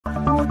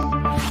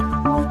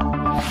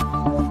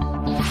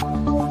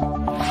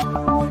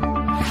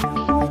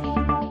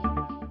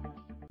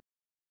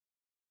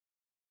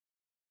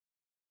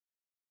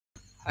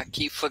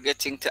Keep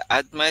forgetting to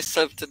add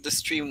myself to the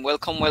stream.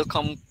 Welcome,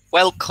 welcome,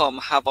 welcome.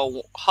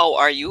 How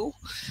are you?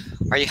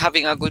 Are you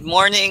having a good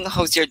morning?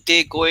 How's your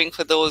day going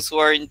for those who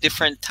are in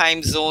different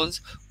time zones?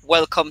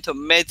 Welcome to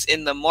Medz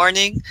in the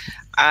morning.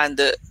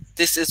 And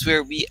this is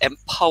where we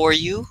empower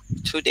you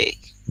today.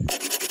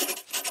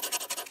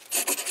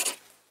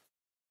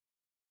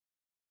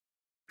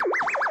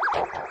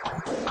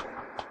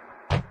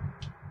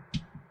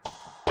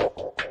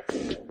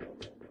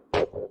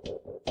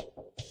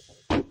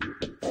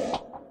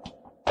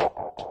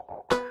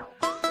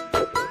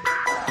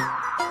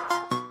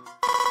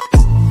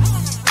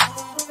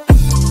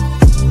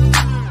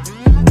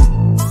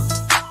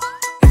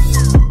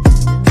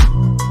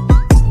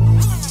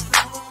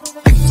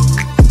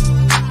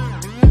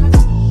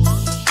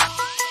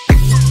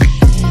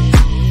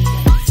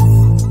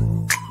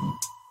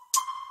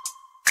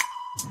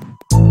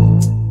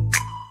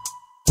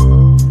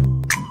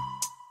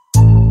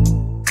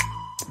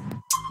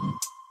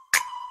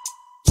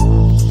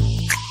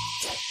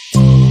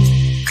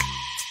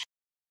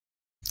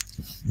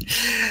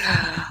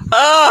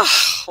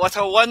 Ah, what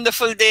a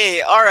wonderful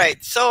day. All right,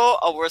 so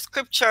our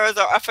scriptures,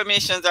 our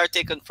affirmations are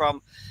taken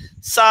from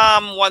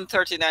Psalm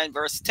 139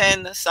 verse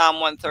 10, Psalm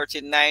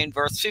 139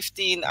 verse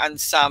 15, and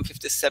Psalm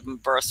 57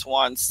 verse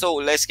 1. So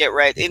let's get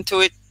right into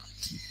it.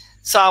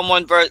 Psalm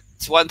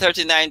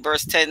 139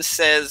 verse 10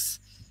 says,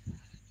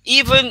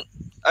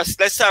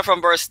 let's start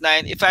from verse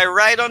 9. If I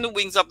ride on the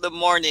wings of the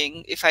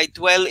morning, if I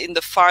dwell in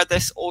the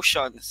farthest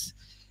oceans,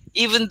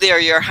 even there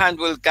your hand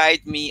will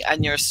guide me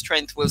and your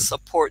strength will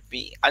support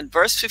me. And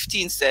verse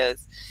 15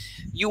 says,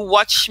 you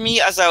watched me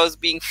as I was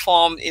being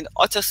formed in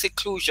utter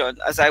seclusion,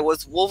 as I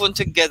was woven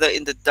together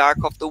in the dark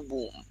of the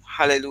womb.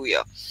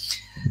 Hallelujah.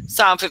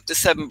 Psalm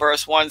 57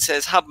 verse 1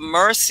 says, have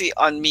mercy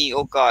on me,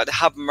 O God,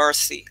 have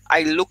mercy.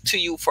 I look to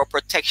you for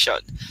protection.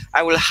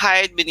 I will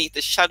hide beneath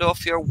the shadow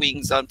of your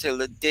wings until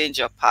the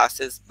danger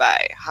passes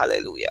by.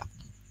 Hallelujah.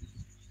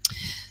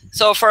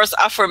 So first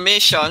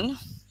affirmation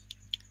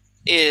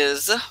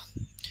is,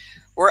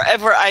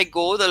 wherever I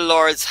go, the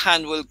Lord's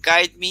hand will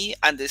guide me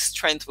and his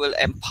strength will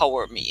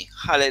empower me.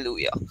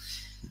 Hallelujah.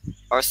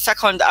 Our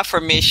second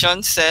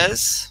affirmation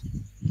says,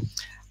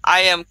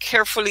 I am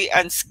carefully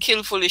and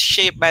skillfully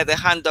shaped by the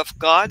hand of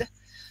God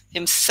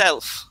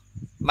himself.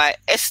 My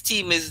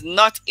esteem is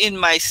not in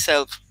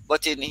myself,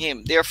 but in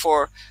him.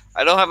 Therefore,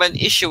 I don't have an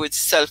issue with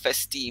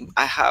self-esteem.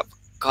 I have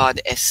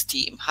God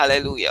esteem.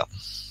 Hallelujah.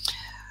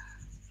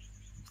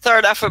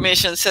 Third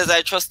affirmation says,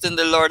 I trust in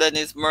the Lord and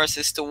his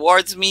mercies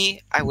towards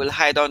me. I will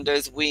hide under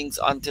his wings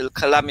until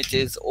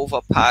calamities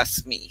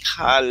overpass me.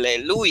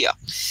 Hallelujah.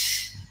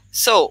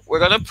 So we're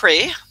going to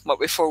pray. But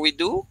before we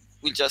do,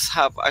 we'll just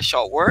have a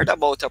short word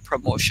about a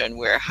promotion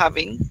we're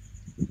having.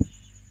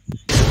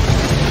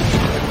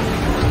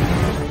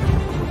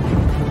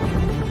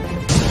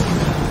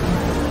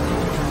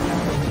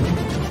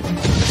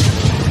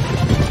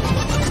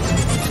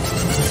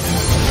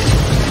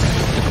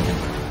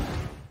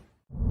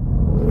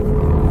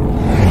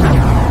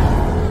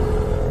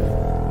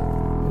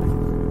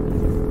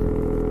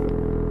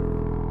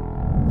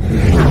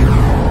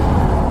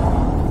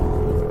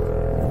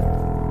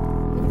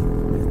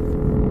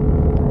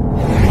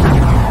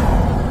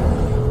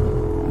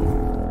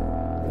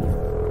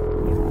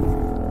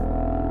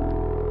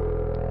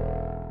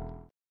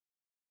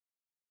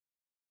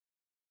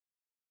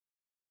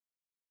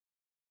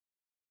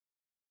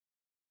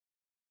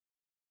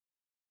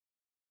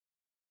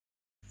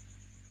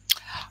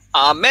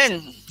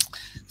 Amen.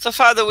 So,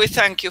 Father, we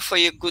thank you for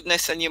your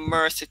goodness and your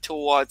mercy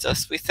towards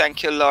us. We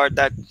thank you, Lord,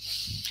 that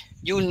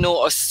you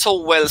know us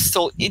so well,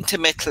 so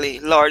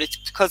intimately, Lord. It's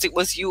because it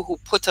was you who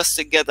put us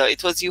together.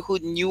 It was you who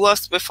knew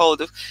us before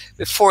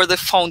the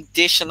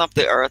foundation of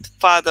the earth.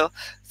 Father,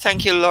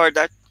 thank you, Lord,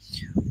 that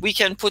we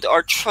can put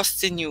our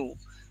trust in you.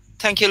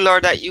 Thank you,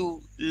 Lord, that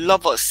you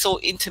love us so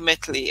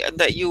intimately and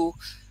that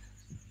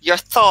your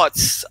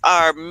thoughts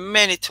are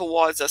many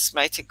towards us,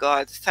 mighty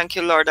God. Thank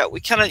you, Lord, that we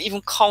cannot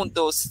even count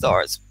those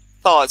thoughts.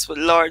 But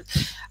Lord,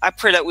 I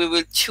pray that we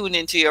will tune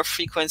into your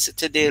frequency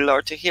today,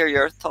 Lord, to hear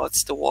your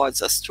thoughts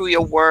towards us through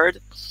your word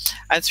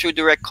and through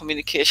direct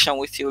communication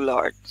with you,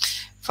 Lord.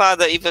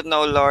 Father, even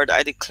now, Lord,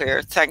 I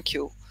declare, thank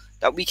you,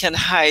 that we can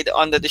hide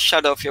under the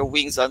shadow of your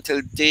wings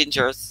until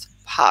dangers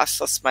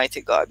pass us,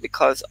 mighty God,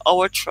 because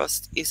our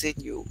trust is in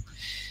you.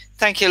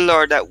 Thank you,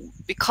 Lord, that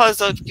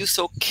because of you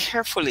so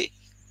carefully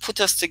put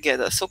us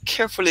together, so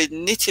carefully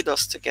knitted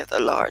us together,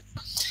 Lord,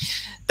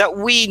 that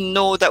we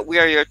know that we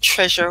are your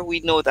treasure.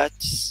 We know that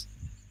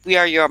we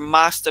are your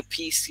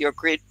masterpiece, your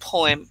great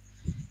poem.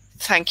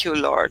 Thank you,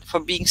 Lord, for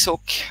being so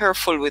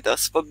careful with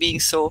us, for being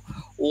so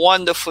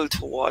wonderful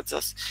towards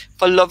us,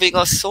 for loving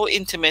us so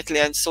intimately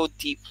and so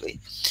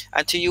deeply.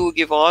 And to you we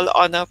give all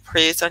honor,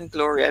 praise, and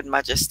glory and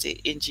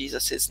majesty in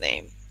Jesus'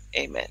 name.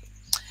 Amen.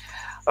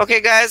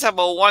 Okay, guys, have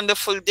a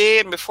wonderful day.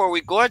 And before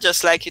we go, I'd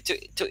just like you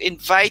to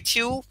invite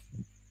you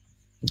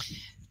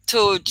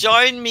to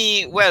join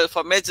me, well,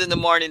 for Medz in the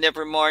morning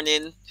every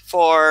morning,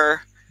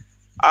 for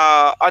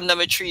Unda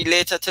Mi Tree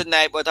later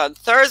tonight, but on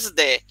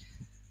Thursday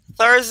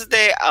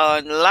Thursday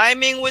on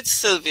Lyming with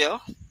Sylvia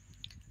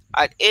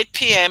at 8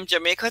 p.m.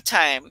 Jamaica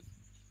time.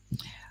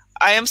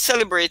 I am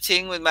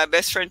celebrating with my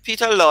best friend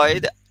Peter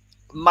Lloyd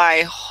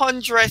my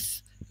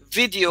 100th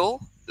video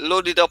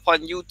loaded up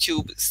on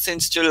YouTube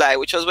since July,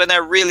 which was when I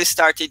really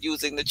started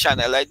using the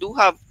channel. I do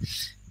have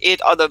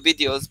 8 other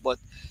videos, but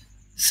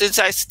since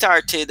I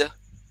started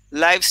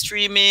live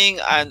streaming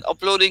and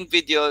uploading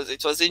videos,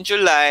 it was in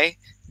July,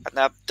 and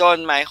I've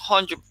done my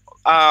 100.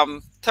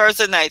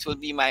 Thursday night will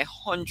be my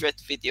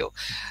 100th video.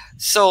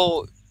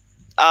 So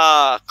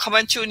come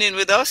and tune in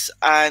with us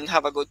and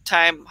have a good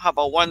time. Have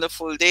a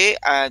wonderful day,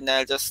 and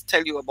I'll just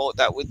tell you about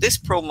that with this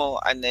promo,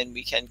 and then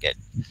we can get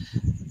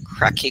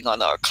cracking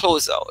on our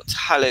closeout.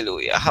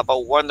 Hallelujah. Have a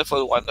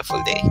wonderful,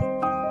 wonderful day.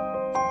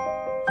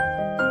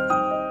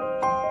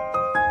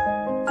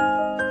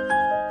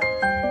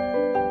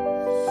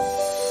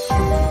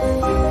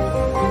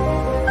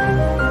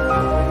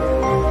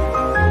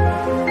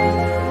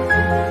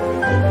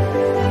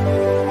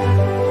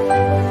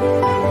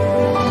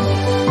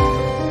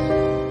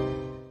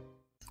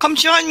 Come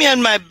join me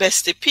and my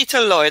bestie Peter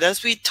Lloyd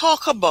as we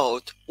talk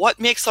about what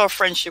makes our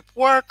friendship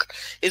work,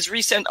 his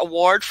recent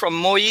award from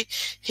Moi,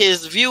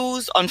 his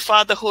views on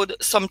fatherhood,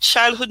 some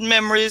childhood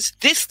memories,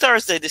 this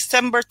Thursday,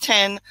 December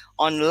 10,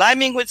 on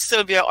Lyming with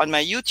Sylvia on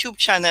my YouTube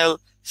channel,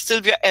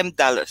 Sylvia M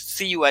Dallas.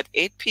 See you at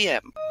 8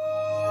 p.m.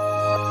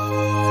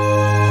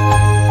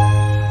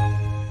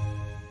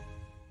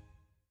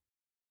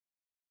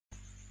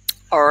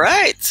 All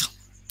right.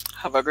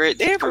 Have a great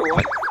day,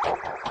 everyone.